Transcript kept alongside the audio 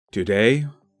Today,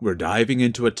 we're diving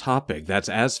into a topic that's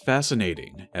as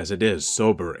fascinating as it is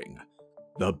sobering.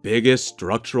 The biggest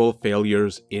structural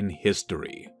failures in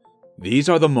history. These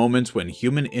are the moments when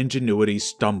human ingenuity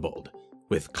stumbled,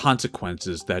 with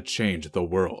consequences that changed the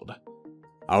world.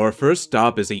 Our first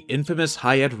stop is the infamous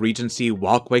Hyatt Regency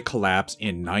walkway collapse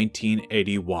in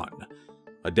 1981,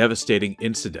 a devastating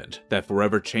incident that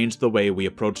forever changed the way we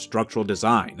approach structural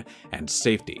design and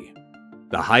safety.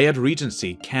 The Hyatt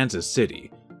Regency, Kansas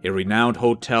City, a renowned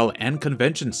hotel and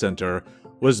convention center,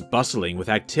 was bustling with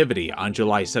activity on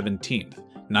July 17,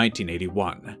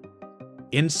 1981.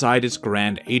 Inside its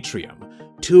grand atrium,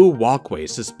 two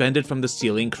walkways suspended from the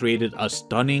ceiling created a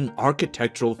stunning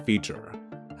architectural feature.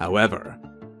 However,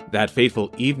 that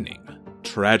fateful evening,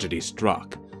 tragedy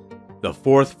struck. The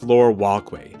fourth-floor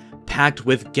walkway, packed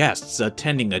with guests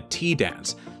attending a tea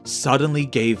dance, suddenly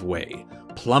gave way,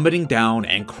 plummeting down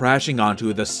and crashing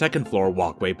onto the second-floor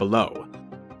walkway below.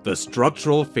 The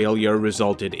structural failure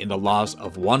resulted in the loss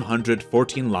of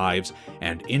 114 lives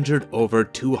and injured over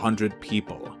 200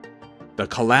 people. The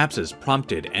collapses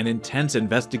prompted an intense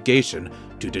investigation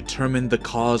to determine the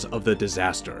cause of the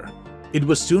disaster. It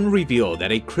was soon revealed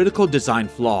that a critical design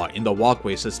flaw in the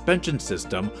walkway suspension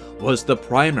system was the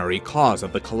primary cause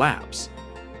of the collapse.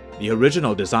 The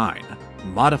original design,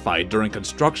 modified during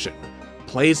construction,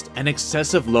 placed an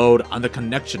excessive load on the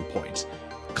connection points,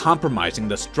 compromising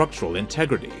the structural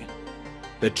integrity.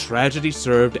 The tragedy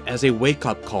served as a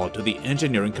wake-up call to the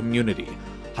engineering community,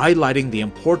 highlighting the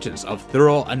importance of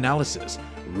thorough analysis,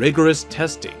 rigorous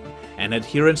testing, and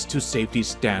adherence to safety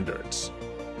standards.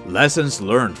 Lessons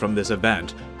learned from this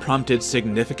event prompted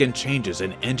significant changes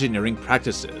in engineering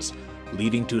practices,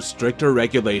 leading to stricter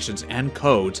regulations and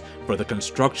codes for the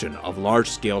construction of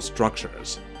large-scale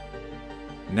structures.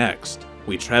 Next,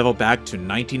 we travel back to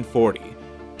 1940,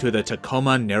 to the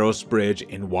Tacoma Narrows Bridge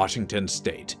in Washington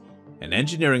state, an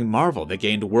engineering marvel that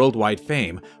gained worldwide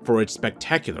fame for its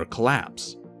spectacular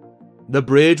collapse. The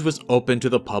bridge was opened to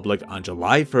the public on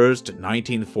July 1,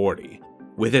 1940.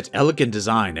 With its elegant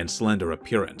design and slender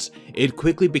appearance, it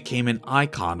quickly became an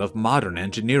icon of modern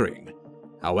engineering.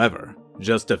 However,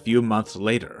 just a few months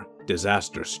later,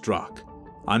 disaster struck.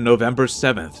 On November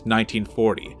 7,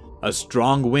 1940, a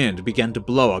strong wind began to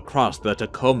blow across the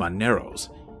Tacoma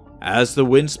Narrows. As the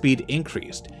wind speed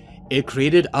increased, it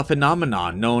created a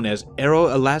phenomenon known as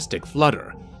aeroelastic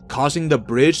flutter, causing the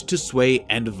bridge to sway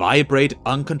and vibrate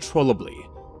uncontrollably.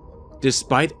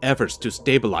 Despite efforts to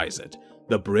stabilize it,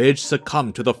 the bridge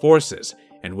succumbed to the forces,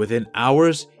 and within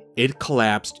hours, it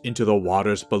collapsed into the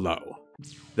waters below.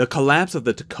 The collapse of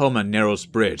the Tacoma Narrows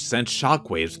Bridge sent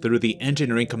shockwaves through the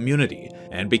engineering community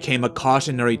and became a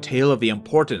cautionary tale of the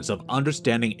importance of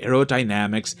understanding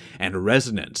aerodynamics and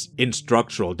resonance in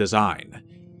structural design.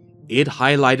 It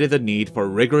highlighted the need for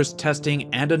rigorous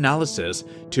testing and analysis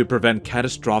to prevent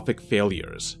catastrophic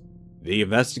failures. The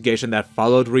investigation that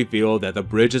followed revealed that the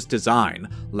bridge's design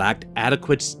lacked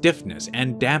adequate stiffness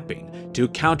and damping to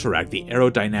counteract the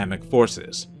aerodynamic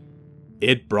forces.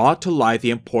 It brought to light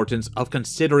the importance of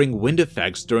considering wind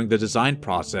effects during the design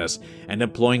process and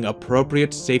employing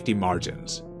appropriate safety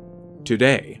margins.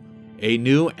 Today, a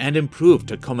new and improved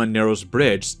Tacoma Narrows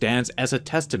Bridge stands as a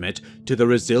testament to the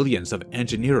resilience of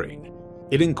engineering.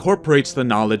 It incorporates the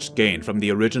knowledge gained from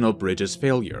the original bridge's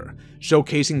failure,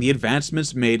 showcasing the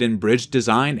advancements made in bridge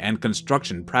design and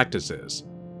construction practices.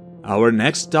 Our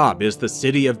next stop is the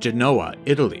city of Genoa,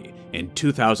 Italy, in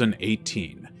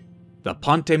 2018. The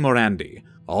Ponte Morandi,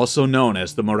 also known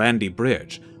as the Morandi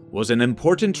Bridge, was an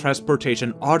important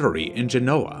transportation artery in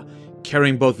Genoa,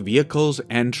 carrying both vehicles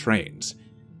and trains.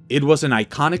 It was an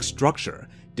iconic structure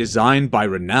designed by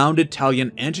renowned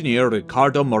Italian engineer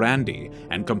Riccardo Morandi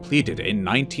and completed in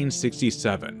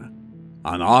 1967.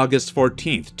 On August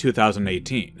 14,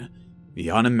 2018, the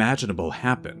unimaginable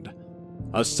happened.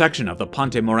 A section of the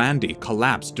Ponte Morandi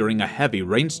collapsed during a heavy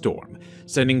rainstorm,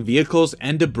 sending vehicles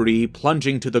and debris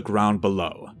plunging to the ground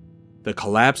below. The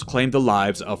collapse claimed the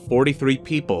lives of 43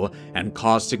 people and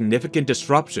caused significant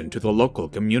disruption to the local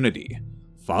community.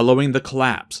 Following the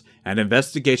collapse, an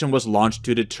investigation was launched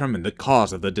to determine the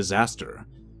cause of the disaster.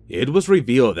 It was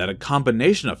revealed that a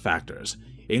combination of factors,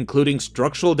 including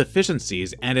structural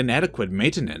deficiencies and inadequate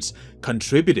maintenance,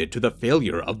 contributed to the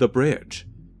failure of the bridge.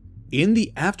 In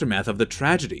the aftermath of the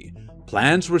tragedy,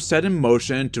 plans were set in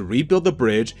motion to rebuild the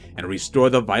bridge and restore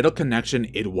the vital connection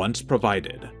it once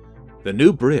provided. The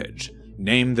new bridge,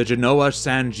 named the Genoa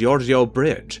San Giorgio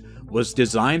Bridge, was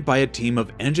designed by a team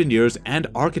of engineers and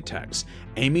architects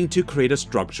aiming to create a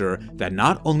structure that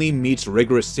not only meets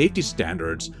rigorous safety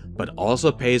standards, but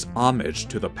also pays homage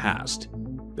to the past.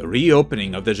 The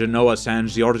reopening of the Genoa-San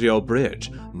Giorgio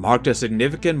Bridge marked a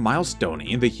significant milestone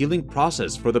in the healing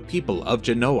process for the people of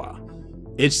Genoa.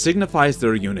 It signifies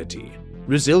their unity,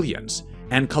 resilience,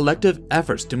 and collective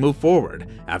efforts to move forward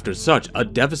after such a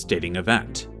devastating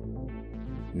event.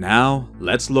 Now,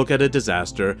 let's look at a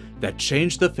disaster that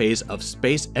changed the face of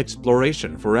space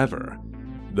exploration forever: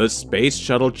 the Space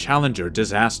Shuttle Challenger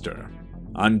disaster.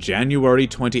 On January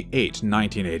 28,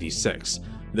 1986,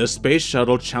 the Space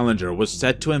Shuttle Challenger was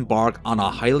set to embark on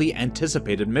a highly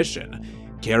anticipated mission,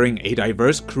 carrying a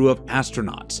diverse crew of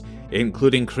astronauts,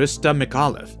 including Krista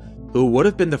McAuliffe, who would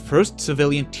have been the first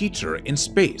civilian teacher in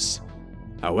space.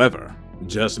 However,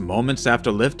 just moments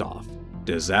after liftoff,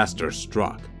 disaster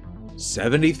struck.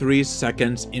 73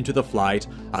 seconds into the flight,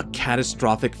 a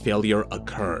catastrophic failure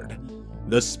occurred.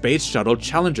 The Space Shuttle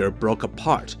Challenger broke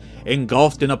apart,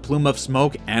 engulfed in a plume of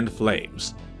smoke and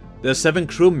flames. The 7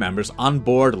 crew members on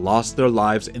board lost their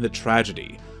lives in the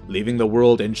tragedy, leaving the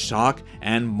world in shock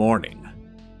and mourning.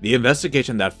 The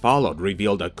investigation that followed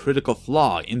revealed a critical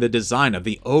flaw in the design of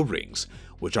the O-rings,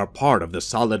 which are part of the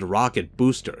solid rocket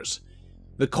boosters.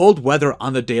 The cold weather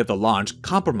on the day of the launch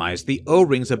compromised the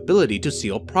O-ring's ability to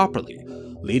seal properly,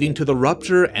 leading to the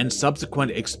rupture and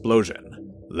subsequent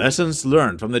explosion. Lessons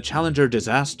learned from the Challenger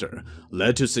disaster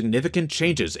led to significant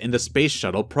changes in the Space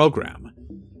Shuttle program.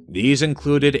 These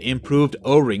included improved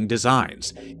O-ring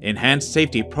designs, enhanced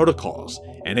safety protocols,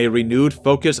 and a renewed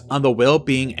focus on the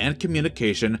well-being and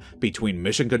communication between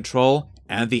mission control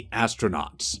and the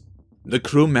astronauts. The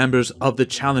crew members of the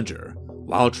Challenger,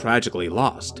 while tragically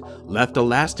lost, left a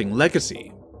lasting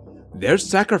legacy. Their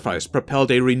sacrifice propelled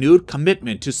a renewed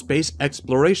commitment to space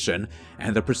exploration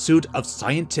and the pursuit of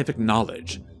scientific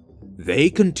knowledge. They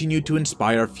continue to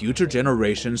inspire future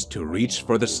generations to reach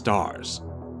for the stars.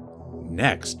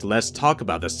 Next, let's talk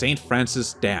about the St.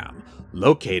 Francis Dam,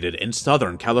 located in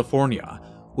Southern California,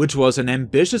 which was an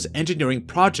ambitious engineering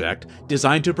project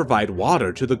designed to provide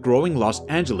water to the growing Los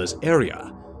Angeles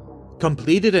area.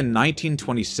 Completed in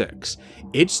 1926,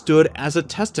 it stood as a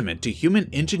testament to human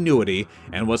ingenuity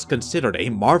and was considered a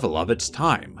marvel of its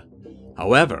time.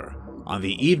 However, on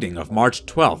the evening of March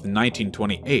 12,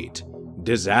 1928,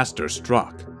 disaster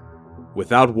struck.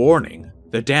 Without warning,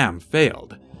 the dam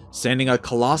failed, sending a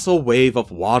colossal wave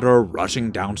of water rushing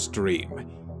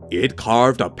downstream. It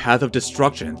carved a path of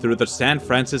destruction through the San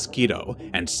Francisco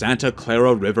and Santa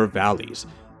Clara River valleys,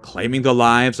 claiming the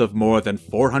lives of more than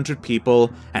 400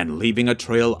 people and leaving a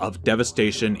trail of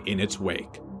devastation in its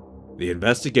wake. The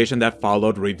investigation that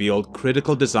followed revealed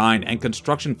critical design and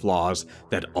construction flaws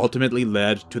that ultimately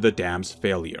led to the dam's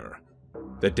failure.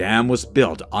 The dam was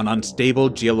built on unstable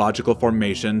geological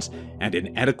formations, and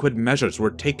inadequate measures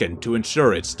were taken to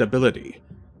ensure its stability.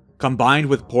 Combined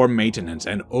with poor maintenance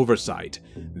and oversight,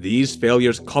 these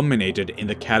failures culminated in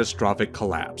the catastrophic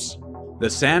collapse. The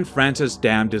San Francisco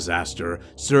Dam disaster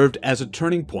served as a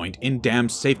turning point in dam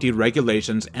safety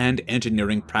regulations and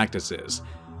engineering practices.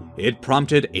 It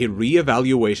prompted a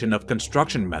re-evaluation of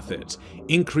construction methods,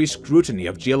 increased scrutiny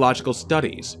of geological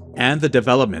studies, and the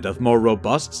development of more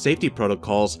robust safety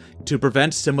protocols to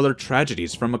prevent similar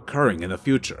tragedies from occurring in the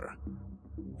future.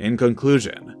 In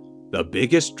conclusion, the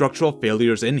biggest structural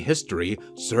failures in history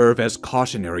serve as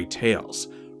cautionary tales,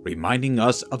 reminding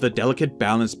us of the delicate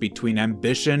balance between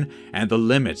ambition and the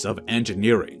limits of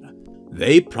engineering.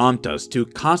 They prompt us to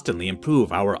constantly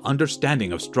improve our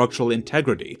understanding of structural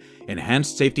integrity, enhance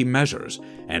safety measures,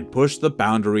 and push the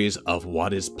boundaries of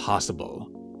what is possible.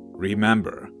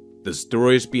 Remember, the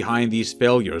stories behind these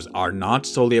failures are not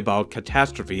solely about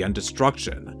catastrophe and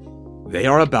destruction. They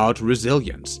are about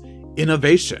resilience,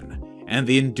 innovation, and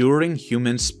the enduring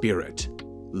human spirit.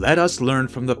 Let us learn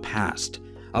from the past,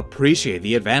 appreciate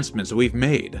the advancements we've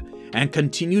made, and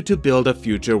continue to build a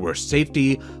future where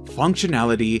safety,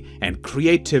 functionality, and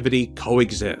creativity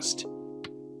coexist.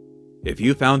 If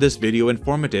you found this video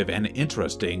informative and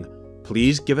interesting,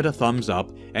 please give it a thumbs up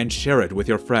and share it with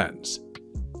your friends.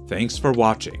 Thanks for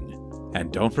watching,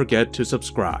 and don't forget to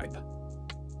subscribe.